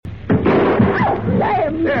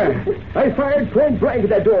There. I fired point blank at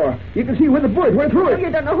that door. You can see where the bullet went through Oh, it.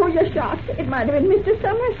 you don't know who you shot. It might have been Mr.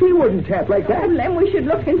 Summers. He wouldn't tap like that. Oh, Lem, we should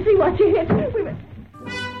look and see what you hit.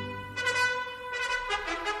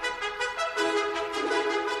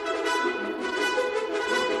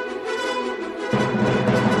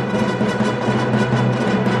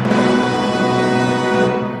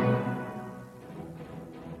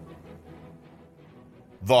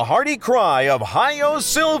 The hearty cry of Hi-Yo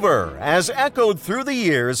Silver has echoed through the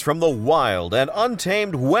years from the wild and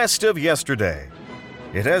untamed west of yesterday.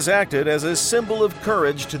 It has acted as a symbol of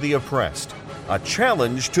courage to the oppressed, a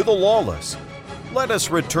challenge to the lawless. Let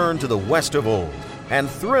us return to the west of old and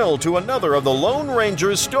thrill to another of the Lone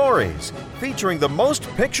Ranger's stories, featuring the most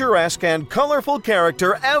picturesque and colorful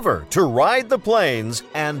character ever to ride the plains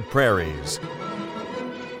and prairies.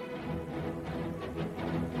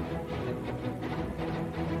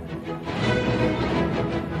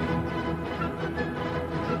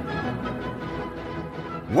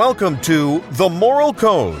 Welcome to The Moral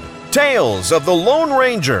Code, Tales of the Lone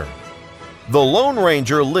Ranger. The Lone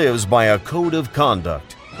Ranger lives by a code of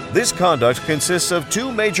conduct. This conduct consists of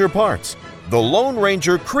two major parts, the Lone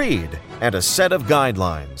Ranger Creed and a set of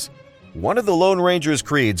guidelines. One of the Lone Ranger's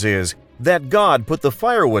creeds is that God put the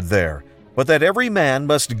firewood there, but that every man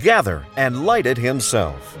must gather and light it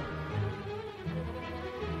himself.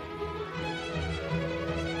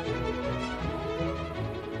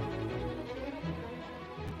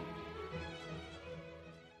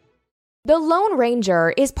 The Lone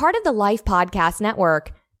Ranger is part of the Life Podcast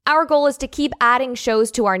Network. Our goal is to keep adding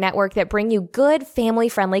shows to our network that bring you good,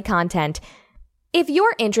 family-friendly content. If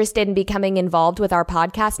you're interested in becoming involved with our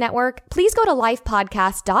podcast network, please go to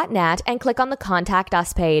lifepodcast.net and click on the Contact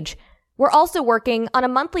Us page. We're also working on a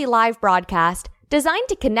monthly live broadcast designed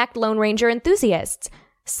to connect Lone Ranger enthusiasts.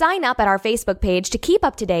 Sign up at our Facebook page to keep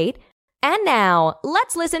up to date. And now,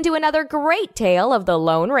 let's listen to another great tale of the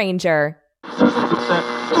Lone Ranger.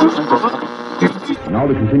 Now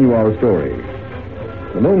to continue our story.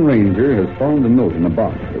 The Lone Ranger has found a note in a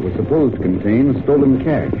box that was supposed to contain stolen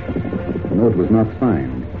cash. The note was not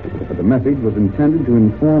signed, but the message was intended to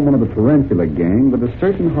inform one of the tarantula gang that a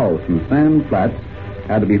certain house in Sand Flats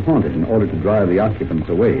had to be haunted in order to drive the occupants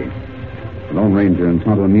away. The Lone Ranger and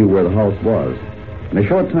Tonto knew where the house was. And a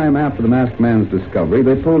short time after the masked man's discovery,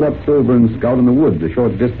 they pulled up Silver and Scout in the woods a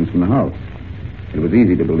short distance from the house. It was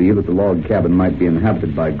easy to believe that the log cabin might be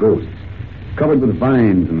inhabited by ghosts. Covered with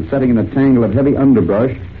vines and setting in a tangle of heavy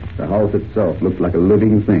underbrush, the house itself looked like a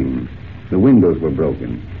living thing. The windows were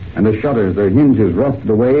broken, and the shutters, their hinges rusted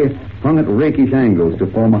away, hung at rakish angles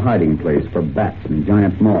to form a hiding place for bats and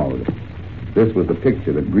giant moths. This was the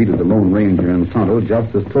picture that greeted the Lone Ranger and Tonto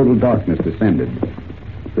just as total darkness descended.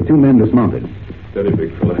 The two men dismounted. Steady,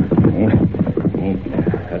 big fella.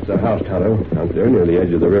 That's the house, Tonto, out there near the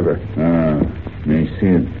edge of the river. May see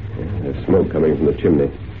it. There's smoke coming from the chimney.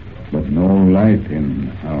 But no light in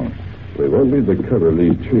the house. We won't leave the cover of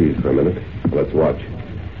these trees for a minute. Let's watch.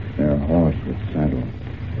 Their horse with saddle.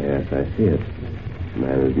 Yes, I see it. The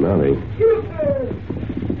man is mounting.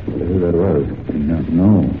 Wonder who that was. I don't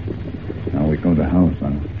know. Now we go to the house,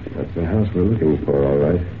 huh? That's the house we're looking for, all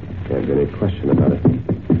right. Can't be any question about it.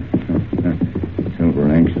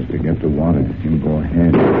 Silver anxious to get to water. You go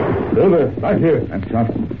ahead. Silver, right here. That shot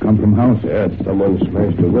come from house. Yes, someone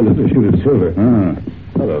smashed the window to shoot at Silver.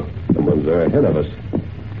 Hello. Someone's there ahead of us.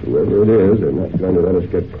 Whoever it is, they're not going to let us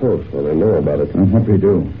get close while they know about it. What they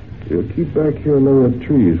do? We'll keep back here among the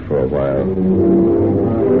trees for a while.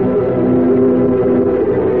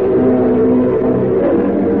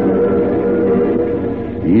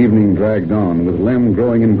 The evening dragged on, with Lem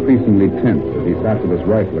growing increasingly tense as he sat with his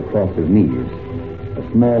rifle across his knees.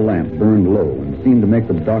 A small lamp burned low and seemed to make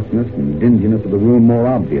the darkness and dinginess of the room more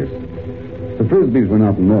obvious. The Frisbees were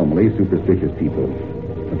not normally superstitious people,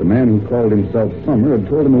 but the man who called himself Summer had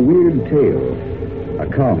told him a weird tale. A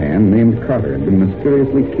cowhand named Carter had been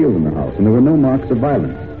mysteriously killed in the house, and there were no marks of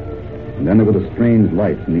violence. And then there were the strange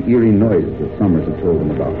lights and the eerie noises that Summers had told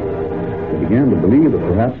them about. They began to believe that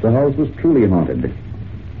perhaps the house was truly haunted.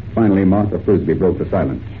 Finally, Martha Frisbee broke the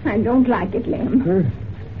silence. I don't like it, Lem.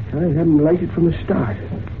 I haven't liked it from the start.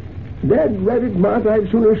 Dad read it, Martha.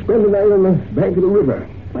 I'd sooner spend the night on the bank of the river.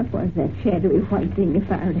 What was that shadowy white thing you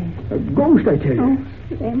fired at? A ghost, I tell you.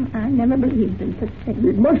 Oh, Lem, I never believed in such things.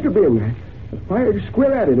 It must have been. I fired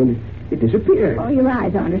square at it, and it disappeared. Oh, your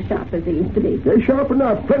eyes aren't as sharp as they used to be. They're sharp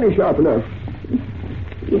enough, plenty sharp enough.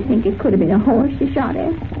 You think it could have been a horse you shot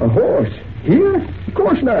at? A horse? Here? Of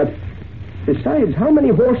course not. Besides, how many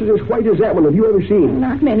horses as white as that one have you ever seen?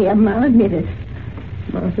 Not many of them, I'll admit it.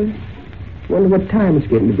 Martha, wonder what time it's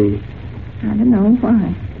getting to be. I don't know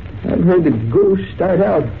why. I I've heard that ghosts start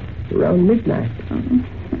out around midnight.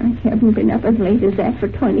 I haven't been up as late as that for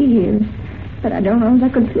 20 years. But I don't know if I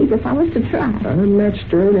could sleep if I was to try. I'm not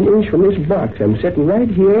stirring an inch from this box. I'm sitting right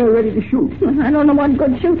here ready to shoot. I don't know what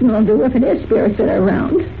good shooting will do if it is spirits that are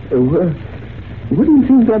around. What do you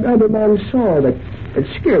think that other man saw that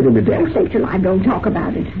scared him to death? Oh, say, till I don't talk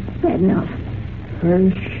about it. Bad enough.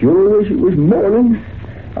 I sure wish it was morning.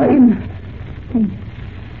 Hey,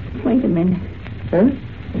 wait a minute. Huh?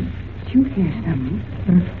 Did you hear something?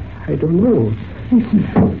 I don't know. Listen.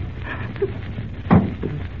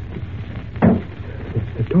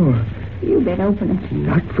 The door. You better open it.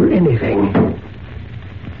 Not for anything.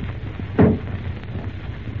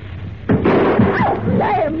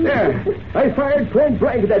 Lamb! There. I fired point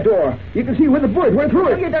blank at that door. You can see where the bullet went through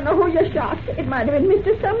Oh, it. you don't know who you shot. It might have been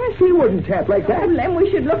Mr. Summers. He wouldn't tap like that. Oh, Lem,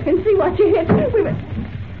 we should look and see what you hit. We must...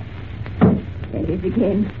 There it is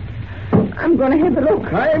again. I'm going to have a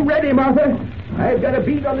look. I'm ready, Martha. I've got a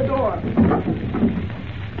beat on the door.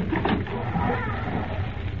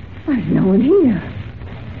 There's no one here.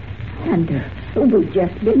 Thunder. Oh, we've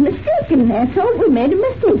just been mistaken, that's all. We made a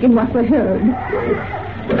mistake in what we heard.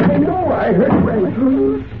 I know I heard it right.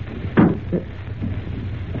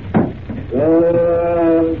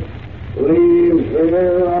 Leave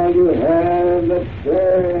here while you have the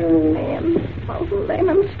chance. Lem. Oh, Lem,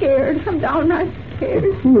 I'm scared. I'm downright scared.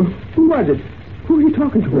 Who was it? Who are you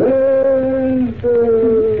talking to?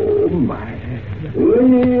 Oh, my.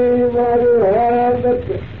 Leave while you have the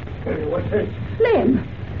chance. What's this?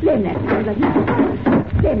 Lem, that sounds like nothing.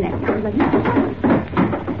 Lem, that sounds like nothing.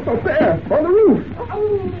 Up there, on the roof.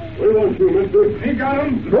 We won't shoot, mister. He got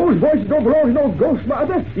him. Those voices don't belong to no ghost,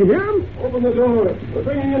 Martha. You hear them? Open the door. We're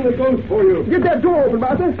bringing in the ghost for you. Get that door open,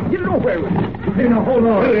 Martha. Get it open. Hey, now, hold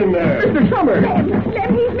on. Get in there. Mr. Summers.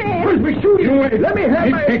 Lem, he's mad. Frisbee, shoot him. Let me have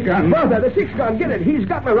my... Big gun. Martha, the 6-gun. Get it. He's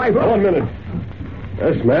got my rifle. 1 minute.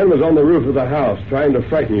 This man was on the roof of the house trying to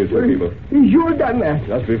frighten you two people. He's sure done that.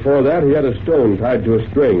 Just before that, he had a stone tied to a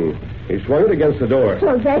string. He swung it against the door.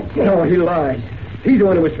 So that's it. No, he lies. He's the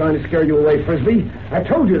one who was trying to scare you away, Frisbee. I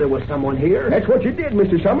told you there was someone here. That's what you did,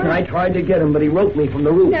 Mr. Summers. I tried to get him, but he roped me from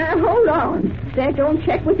the roof. Now, hold on. That don't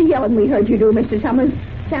check with the yelling we heard you do, Mr. Summers.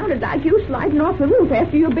 Sounded like you sliding off the roof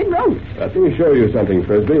after you've been roped. Let me show you something,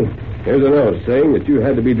 Frisbee. Here's a note saying that you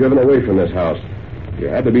had to be driven away from this house. You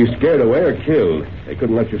had to be scared away or killed. They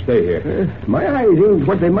couldn't let you stay here. My eyes ain't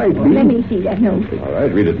what they might be. Let me see that note. All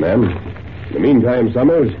right, read it, ma'am. In the meantime,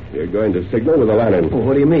 Summers, you're going to signal with a lantern. Oh,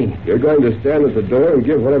 what do you mean? You're going to stand at the door and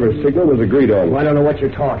give whatever signal was agreed on. Well, I don't know what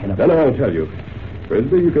you're talking about. Then I'll tell you.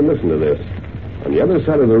 Frisbee, you can listen to this. On the other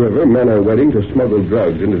side of the river, men are waiting to smuggle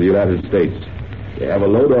drugs into the United States. They have a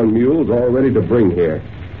load on mules all ready to bring here.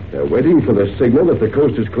 They're waiting for the signal that the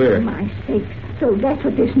coast is clear. My sakes. So that's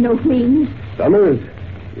what this note means. Summers,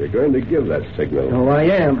 you're going to give that signal. Oh, I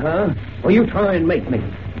am, huh? Well, you try and make me.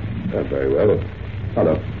 Not very well.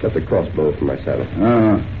 Tonto, get the crossbow from my saddle.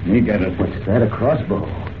 You get it. What's that, a crossbow?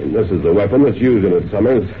 And this is the weapon that's used in it,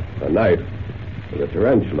 Summers. A knife with a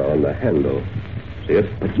tarantula on the handle. See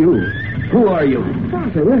it? But you, who are you?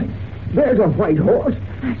 Father, there's a white horse.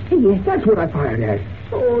 I see it. That's what I fired at.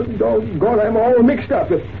 Oh, doggone, I'm all mixed up.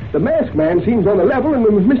 The masked man seems on the level, and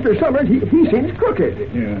Mr. Summers, he seems crooked.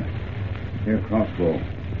 Here, crossbow.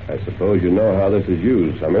 I suppose you know how this is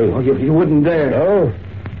used, Summers. Oh, you wouldn't dare. No?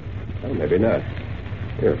 Well, maybe not.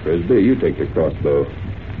 Here, Frisbee, you take the crossbow.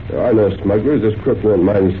 There are no smugglers. This crook won't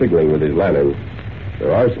mind signaling with his lantern.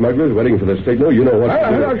 There are smugglers waiting for the signal. You know what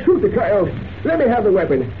to do. I'll shoot the coyote. Let me have the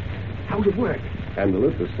weapon. How's it work? Handle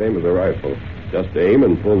it the same as a rifle. Just aim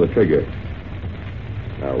and pull the trigger.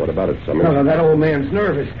 Now, what about it, Summers? No, that old man's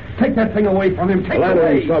nervous. Take that thing away from him. Take it lantern,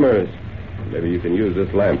 away. Summers. Maybe you can use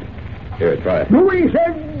this lamp. Here, try it. Louis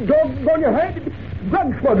said, doggone your head.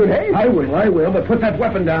 Drug smuggling, hey? I will, but put that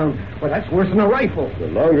weapon down. Well, that's worse than a rifle. The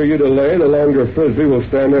longer you delay, the longer Frisbee will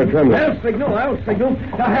stand there trembling. I'll signal.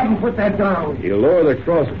 Now have him put that down. He'll lower the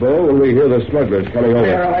crossbow when we hear the smugglers coming over.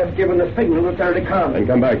 There, I've given the signal that they're to come. And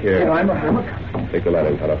come back here. Yeah, I'm a... Take the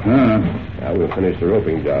lantern, Tonto. Now we'll finish the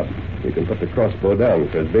roping job. You can put the crossbow down,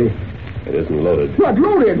 Frisbee. It isn't loaded. Not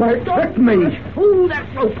loaded? Why, that's me. Oh, that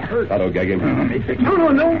rope hurts. Tonto, gag him.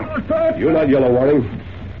 No, sir. You not yell a warning.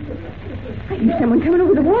 I hear someone coming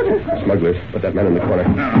over the water. Smugglers, put that man in the corner.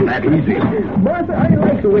 Not easy. Martha, I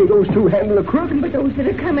like the way those two handle a crook. But those that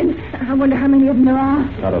are coming, I wonder how many of them there are.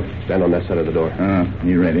 Tonto, stand on that side of the door.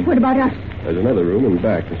 You ready? What about us? There's another room in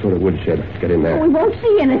back, a sort of woodshed. Get in there. Oh, we won't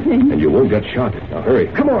see anything. And you won't get shot. Now, hurry.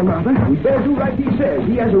 Come on, Martha. We better do like he says.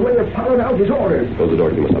 He has a way of following out his orders. Close the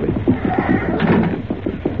door, Kimasabi.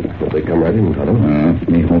 Hope they come right in, Tonto.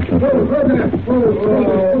 Me hope so.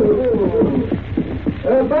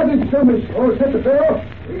 Button, Summers. Oh, set the bill.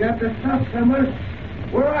 We got the stuff, Summers.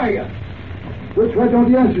 Where are you? Which way don't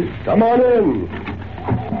you answer? Come on in.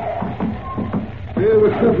 Yeah,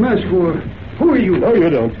 what's that mask for? Who are you? No, you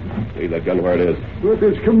don't. Leave that gun where it is. What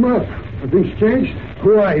has come up? Have things changed?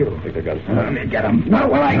 Who are you? Take the gun. Let me get him. Not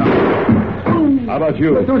while I... How about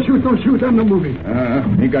you? Don't shoot. I'm not moving.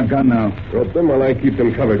 He got gun now. Rope them while I keep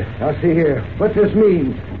them covered. Now, see here. What's this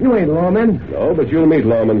mean? You ain't lawmen. No, but you'll meet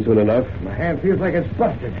lawmen soon enough. My hand feels like it's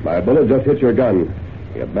busted. My bullet just hit your gun.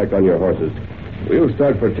 Get back on your horses. We'll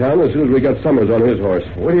start for town as soon as we get Summers on his horse.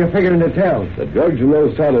 What are you figuring to tell? The drugs in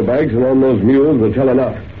those saddlebags and on those mules will tell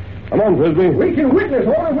enough. Come on, Frisbee. We can witness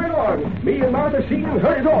all the way on. Me and Martha seen and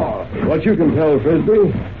heard it all. What you can tell,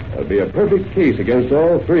 Frisbee, there'll be a perfect case against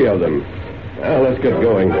all three of them. Now, let's get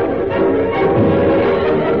going.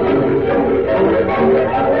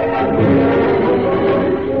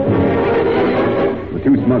 The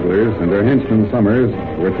two smugglers and their henchman Summers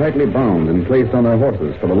were tightly bound and placed on their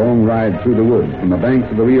horses for the long ride through the woods from the banks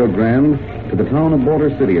of the Rio Grande to the town of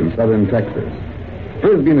Border City in southern Texas.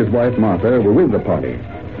 Frisbee and his wife Martha were with the party,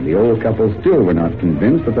 and the old couple still were not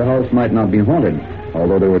convinced that the house might not be haunted,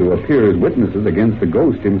 although they were to appear as witnesses against the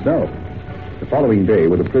ghost himself. The following day,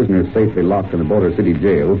 with the prisoners safely locked in the Border City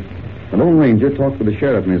jail, the Lone Ranger talked with the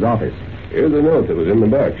sheriff in his office. Here's the note that was in the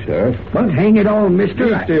box, Sheriff. But hang it all, mister.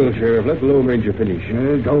 Be still, Sheriff. Let the Lone Ranger finish.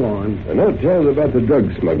 Go on. The note tells about the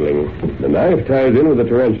drug smuggling. The knife ties in with the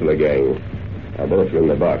tarantula gang. Our bullets are in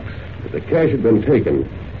the box. But the cash had been taken.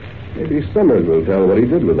 Maybe Summers will tell what he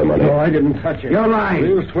did with the money. No, I didn't touch it. You're lying.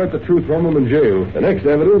 We'll sweat the truth from him in jail. The next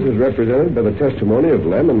evidence is represented by the testimony of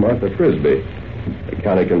Lem and Martha Frisbee. The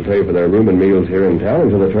county can pay for their room and meals here in town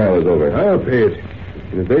until the trial is over. I'll pay it.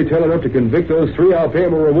 And if they tell enough to convict those three, I'll pay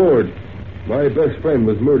them a reward. My best friend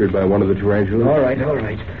was murdered by one of the tarantulas. All right.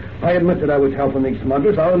 I admit that I was helping these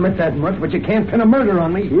smugglers. I'll admit that much, but you can't pin a murder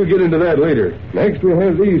on me. We'll get into that later. Next, we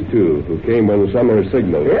have these two who came when Summers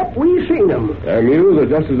signaled. Yep, we seen them. Their mules are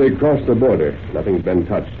just as they crossed the border. Nothing's been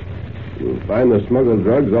touched. You'll find the smuggled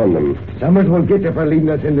drugs on them. Summers will get you for leading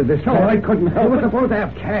us into this. Oh, I couldn't help it. You were supposed to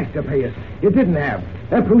have cash to pay us. You didn't have.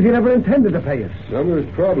 That proves you never intended to pay us. Summers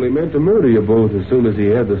probably meant to murder you both as soon as he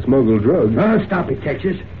had the smuggled drugs. Oh, stop it,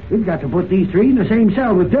 Texas. We've got to put these three in the same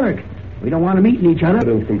cell with Dirk. We don't want them eating each other.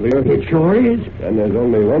 Evidence complete. It sure is. And there's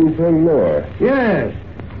only one thing more. Yes.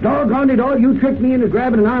 Doggone it all, you tricked me into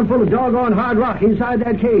grabbing an armful of doggone hard rock inside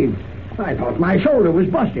that cave. I thought my shoulder was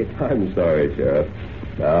busted. I'm sorry, Sheriff.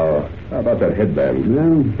 Now, how about that headband?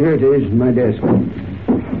 Well, here it is, my desk.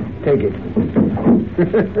 Take it.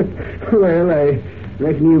 Well, I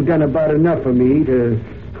reckon you've done about enough for me to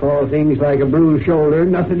call things like a bruised shoulder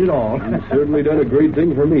nothing at all. You've certainly done a great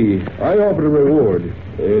thing for me. I offered a reward.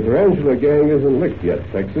 The tarantula gang isn't licked yet,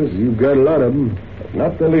 Texas. You've got a lot of them. But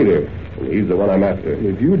not the leader. And he's the one I'm after.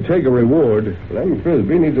 If you'd take a reward... Lem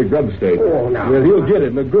Frisbee needs a grub stake. Oh, now. Well, he'll get it,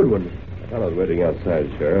 and a good one. The fellow's waiting outside,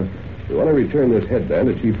 Sheriff. We want to return this headband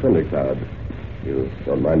to Chief Thundercloud. You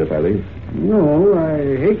don't mind if I leave? No,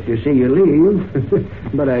 I hate to see you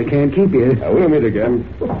leave, but I can't keep you. Now, we'll meet again.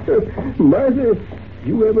 Martha,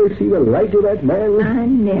 you ever see the light of that man? I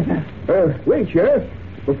never. Wait, Sheriff.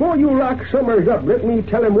 Before you lock Summers up, let me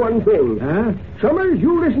tell him one thing. Huh? Summers,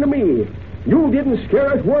 you listen to me. You didn't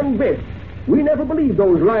scare us one bit. We never believed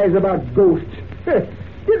those lies about ghosts. Did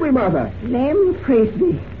we, Martha? Lem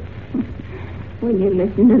Frisbee. Will you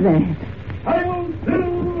listen to that?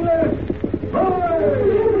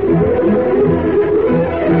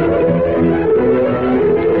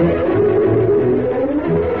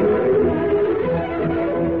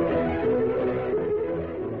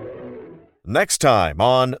 Next time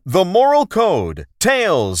on The Moral Code,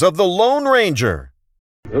 Tales of the Lone Ranger.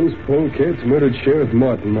 Those polecats murdered Sheriff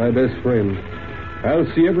Martin, my best friend.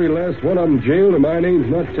 I'll see every last one of them jailed, and my name's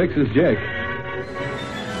not Texas Jack.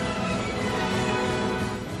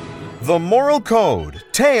 The Moral Code,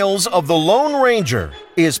 Tales of the Lone Ranger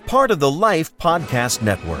is part of the Life Podcast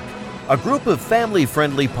Network, a group of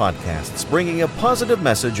family-friendly podcasts bringing a positive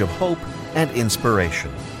message of hope and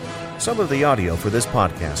inspiration. Some of the audio for this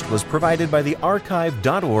podcast was provided by the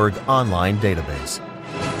archive.org online database.